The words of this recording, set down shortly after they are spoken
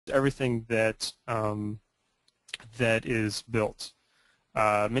everything that that is built.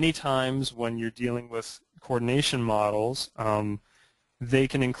 Many times when you're dealing with coordination models, they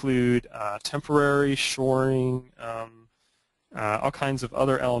can include temporary shoring, all kinds of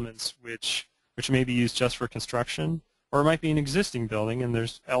other elements which may be used just for construction, or it might be an existing building and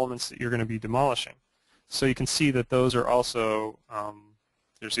there's elements that you're going to be demolishing. So you can see that those are also,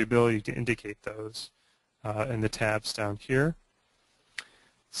 there's the ability to indicate those in the tabs down here.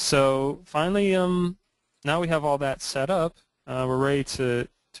 So finally, now we have all that set up. We're ready to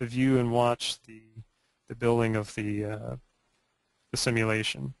view and watch the building of the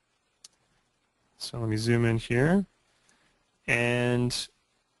simulation. So let me zoom in here, and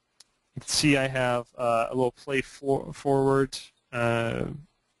you can see I have a little play forward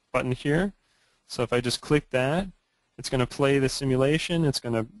button here. So if I just click that, it's going to play the simulation. It's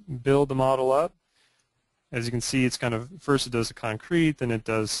going to build the model up. As you can see, it's kind of, first it does the concrete, then it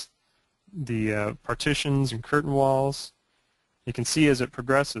does the partitions and curtain walls. You can see as it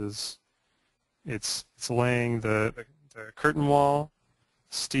progresses, it's laying the curtain wall,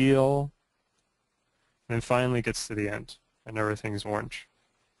 steel, and then finally gets to the end, and everything's orange.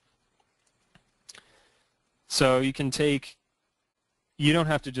 So you can take, you don't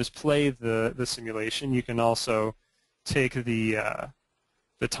have to just play the simulation. You can also take the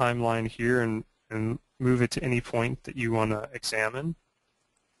timeline here and move it to any point that you want to examine.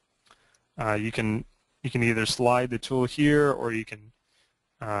 You can either slide the tool here, or you can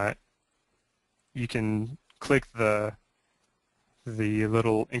click the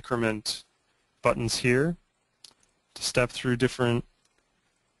little increment buttons here to step through different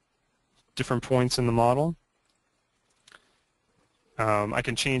points in the model. I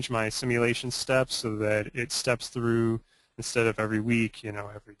can change my simulation steps so that it steps through, instead of every week,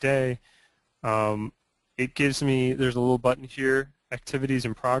 every day. It gives me, there's a little button here, activities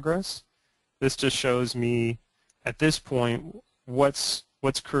in progress. This just shows me at this point what's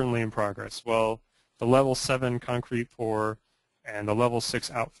currently in progress. Well, the level 7 concrete pour and the level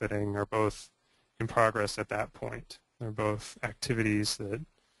 6 outfitting are both in progress at that point. They're both activities that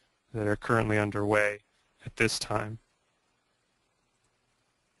are currently underway at this time.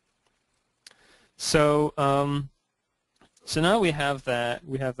 So so now we have that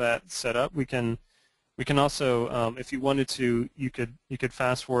set up. We can also, if you wanted to, you could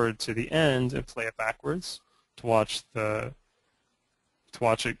fast forward to the end and play it backwards to watch it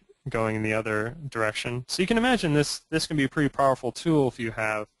going in the other direction. So you can imagine this can be a pretty powerful tool if you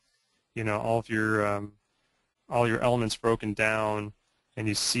have, all of your elements broken down, and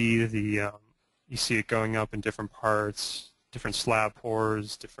you see it going up in different parts, different slab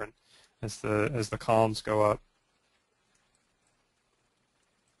pours, different as the columns go up.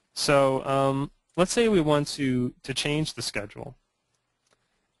 So let's say we want to change the schedule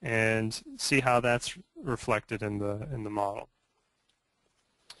and see how that's reflected in the model.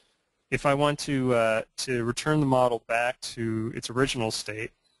 If I want to return the model back to its original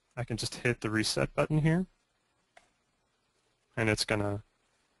state, I can just hit the reset button here, and it's gonna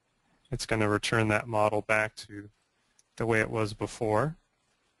return that model back to the way it was before.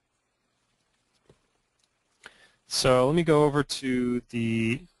 So let me go over to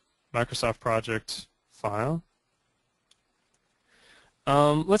the Microsoft project file.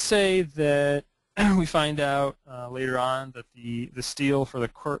 Let's say that we find out later on that the steel for the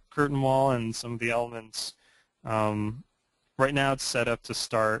curtain wall and some of the elements, right now it's set up to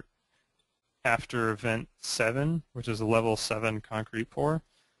start after event 7, which is a level 7 concrete pour.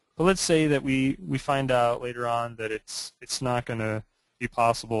 But let's say that we find out later on that it's not going to be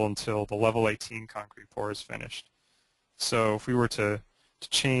possible until the level 18 concrete pour is finished. So if we were to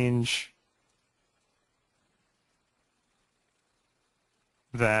change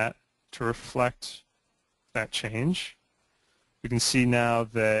that to reflect that change, we can see now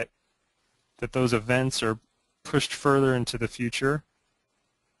that those events are pushed further into the future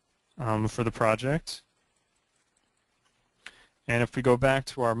for the project. And if we go back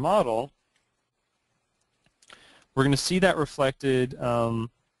to our model, we're going to see that reflected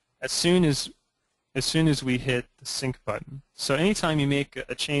as soon as we hit the sync button. So anytime you make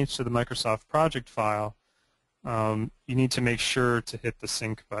a change to the Microsoft project file, you need to make sure to hit the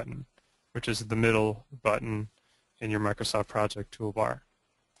sync button, which is the middle button in your Microsoft project toolbar.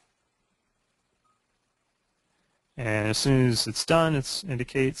 And as soon as it's done, it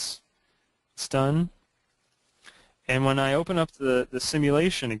indicates it's done. And when I open up the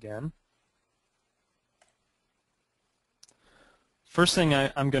simulation again, first thing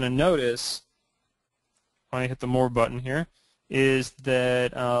I'm going to notice when I hit the More button here is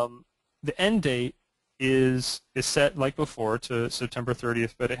that the end date is set like before to September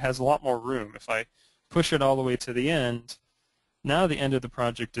 30th, but it has a lot more room. If I push it all the way to the end, now the end of the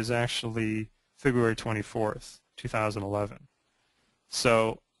project is actually February 24th, 2011.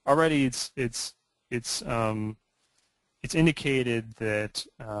 So already it's indicated that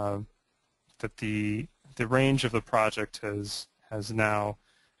that the range of the project has now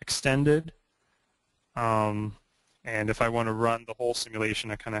extended. And if I want to run the whole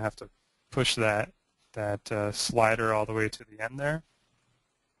simulation, I kind of have to push that slider all the way to the end there.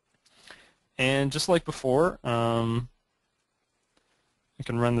 And just like before, I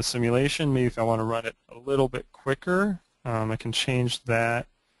can run the simulation. Maybe if I want to run it a little bit quicker, I can change that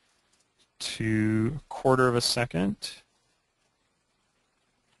to 1/4 of a second.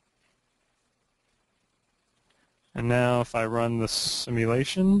 And now if I run the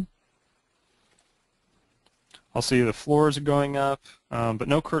simulation, I'll see the floors are going up, but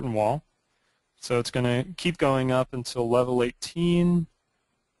no curtain wall. So it's going to keep going up until level 18.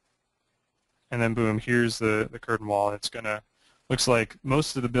 And then boom, here's the curtain wall. It's going to, looks like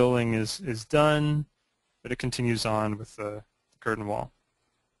most of the building is done, but it continues on with the curtain wall.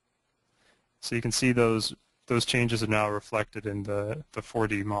 So you can see those changes are now reflected in the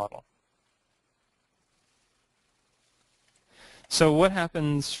 4D model. So what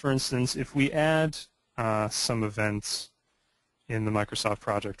happens, for instance, if we add some events in the Microsoft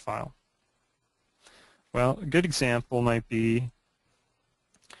project file? Well, a good example might be,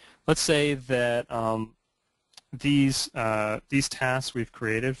 let's say that these tasks we've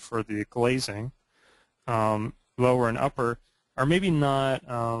created for the glazing, lower and upper, are maybe not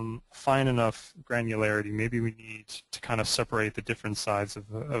fine enough granularity. Maybe we need to kind of separate the different sides of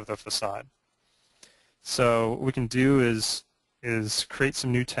the facade. So what we can do is create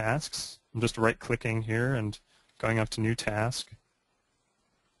some new tasks. I'm just right-clicking here and going up to New Task.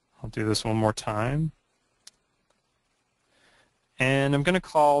 I'll do this one more time. And I'm going to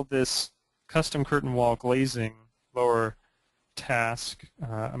call this Custom Curtain Wall Glazing lower task.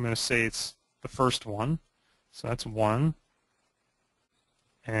 I'm going to say it's the first one. So that's 1.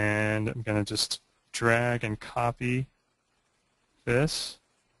 And I'm going to just drag and copy this.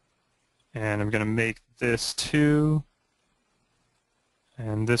 And I'm going to make this 2.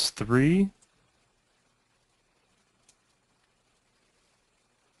 And this 3.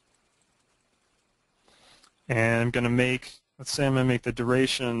 And I'm going to make, let's say I'm going to make the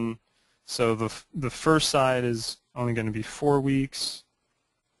duration, so the first side is only going to be 4 weeks,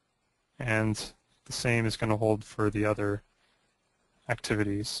 and the same is going to hold for the other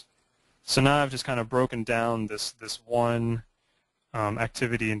activities. So now I've just kind of broken down this one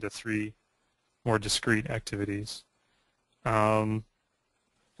activity into 3 more discrete activities. And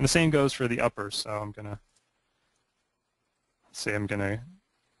the same goes for the upper, so I'm going to say I'm going to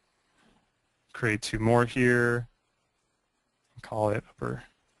create 2 more here, and call it upper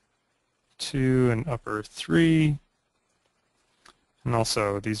 2 and upper 3, and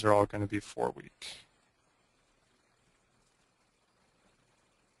also these are all going to be 4 week.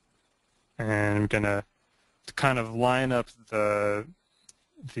 And I'm going to kind of line up the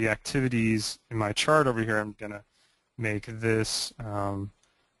activities in my chart over here. I'm going to make this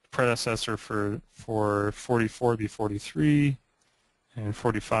predecessor for 44 be 43 and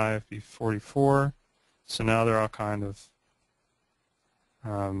 45 be 44. So now they're all kind of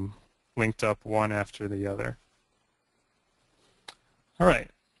linked up one after the other. All right,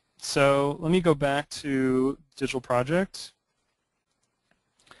 so let me go back to Digital Project.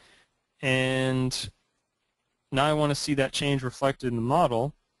 And now I want to see that change reflected in the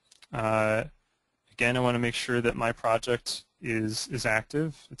model. Again, I want to make sure that my project is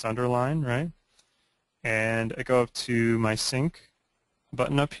active. It's underlined, right? And I go up to my sync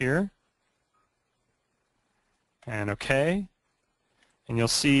button up here, and OK. And you'll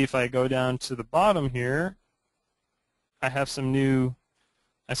see if I go down to the bottom here, I have some new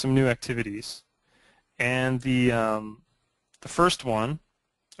activities. And the first one,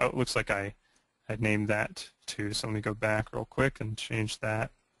 oh, it looks like I had named that too. So let me go back real quick and change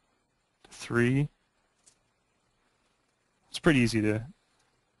that to 3. It's pretty easy to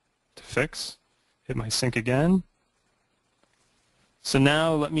fix. Hit my sync again. So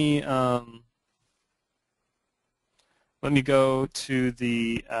now let me go to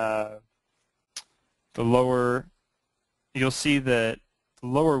the lower. You'll see that the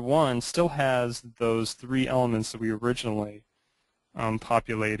lower one still has those 3 elements that we originally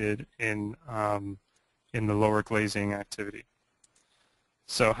populated in the lower glazing activity.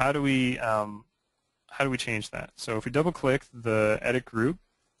 So how do we change that? So if we double-click the edit group,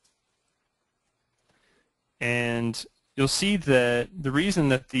 and you'll see that the reason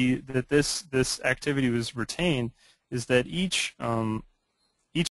that this activity was retained is that each